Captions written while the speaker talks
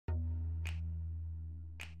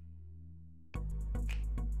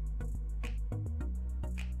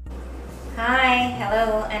Hi,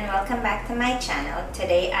 hello, and welcome back to my channel.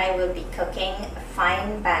 Today I will be cooking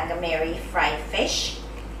fine Bangamary fried fish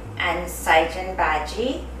and Saijan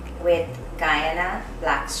Bhaji with Guyana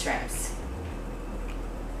black shrimps.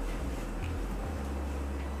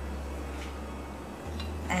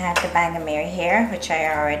 I have the Bangamary here, which I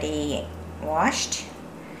already washed.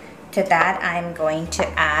 To that I'm going to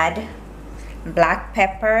add black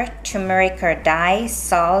pepper, turmeric or dye,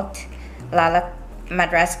 salt,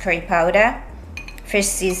 Madras curry powder, fish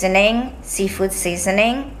seasoning, seafood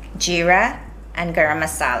seasoning, jeera, and garam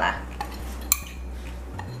masala.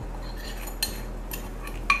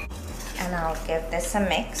 And I'll give this a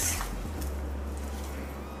mix.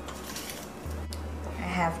 I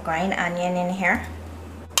have ground onion in here.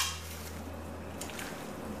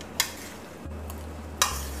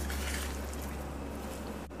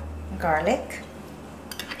 Garlic.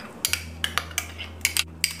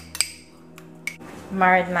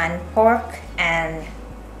 Maridman pork and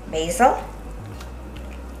basil.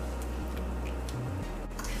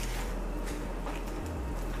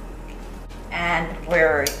 And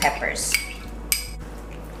Wiri peppers.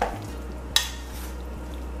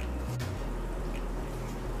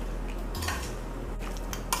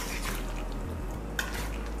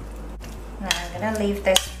 Now I'm gonna leave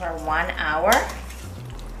this for 1 hour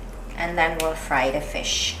and then we'll fry the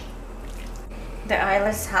fish. The oil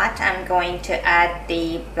is hot. I'm going to add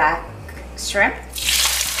the black shrimp.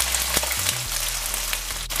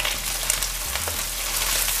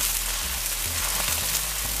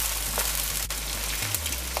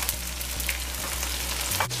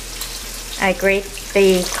 I grate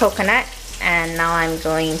the coconut and now I'm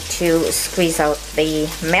going to squeeze out the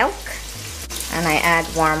milk and I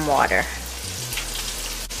add warm water.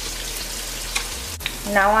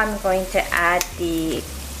 Now I'm going to add the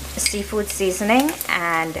seafood seasoning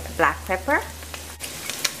and black pepper.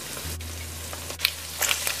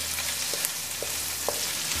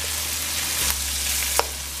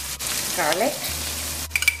 Garlic.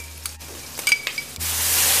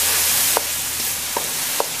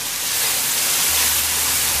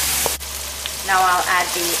 Now I'll add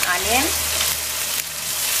the onion.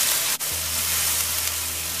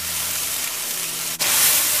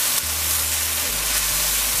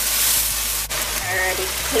 Already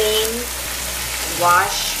clean,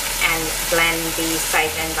 wash, and blend the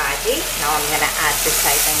Saijanbhaji. Now I'm gonna add the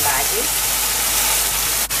Saijanbhaji.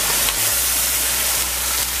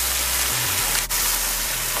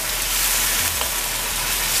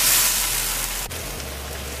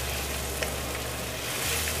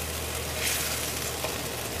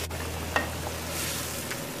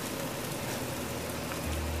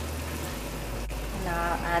 Now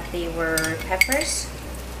I'll add the Wiri peppers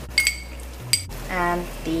and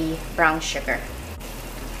the brown sugar.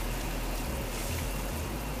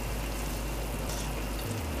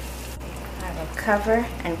 I will cover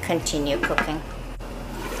and continue cooking.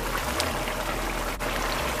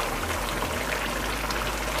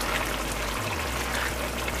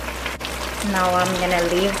 Now I'm gonna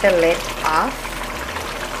leave the lid off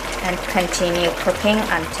and continue cooking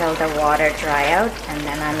until the water dry out, and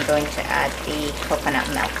then I'm going to add the coconut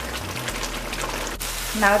milk.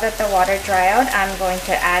 Now that the water dry out, I'm going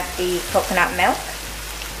to add the coconut milk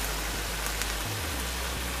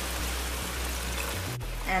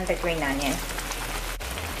and the green onion.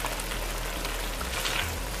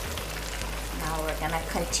 Now we're gonna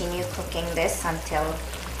continue cooking this until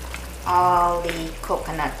all the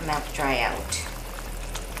coconut milk dry out.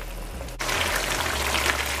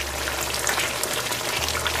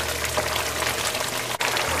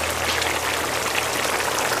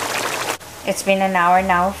 It's been an hour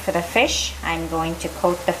now for the fish. I'm going to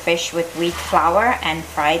coat the fish with wheat flour and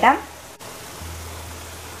fry them.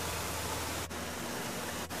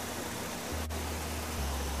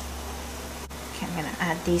 Okay, I'm going to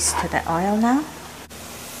add these to the oil now.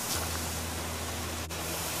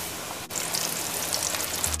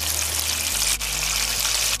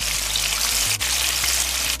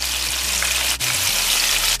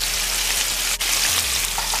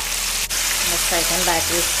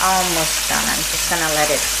 Saijanbhaji is almost done. I'm just gonna let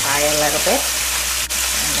it fry a little bit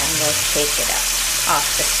and then we'll take it off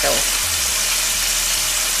the stove.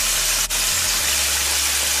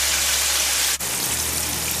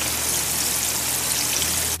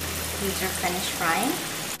 These are finished frying.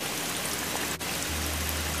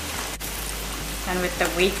 And with the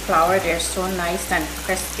wheat flour, they're so nice and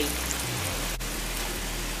crispy.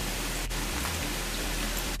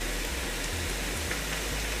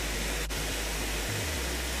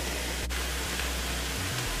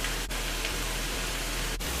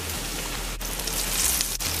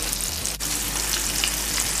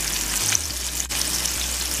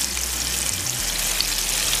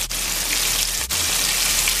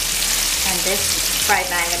 fried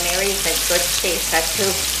Bangamary is a good taster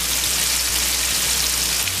too.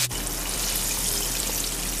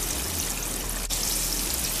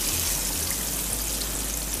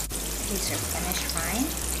 These are finished frying.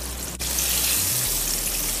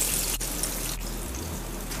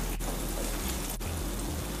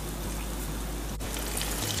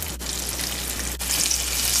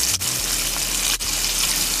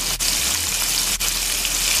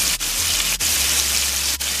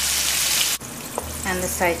 And the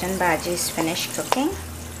Saijanbhaji is finished cooking,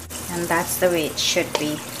 and that's the way it should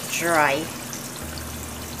be, dry.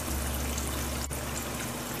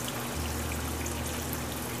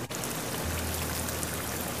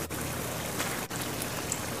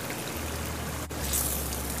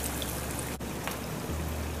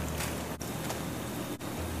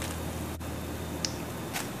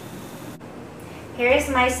 Here is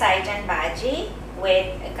my Saijanbhaji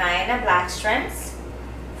with Guyanablackshrimps,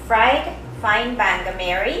 fried fine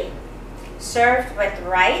Bangamary, served with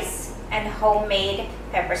rice and homemade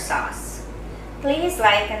pepper sauce. Please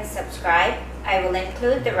like and subscribe. I will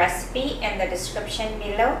include the recipe in the description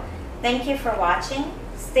below. Thank you for watching.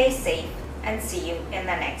 Stay safe and see you in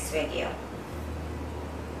the next video.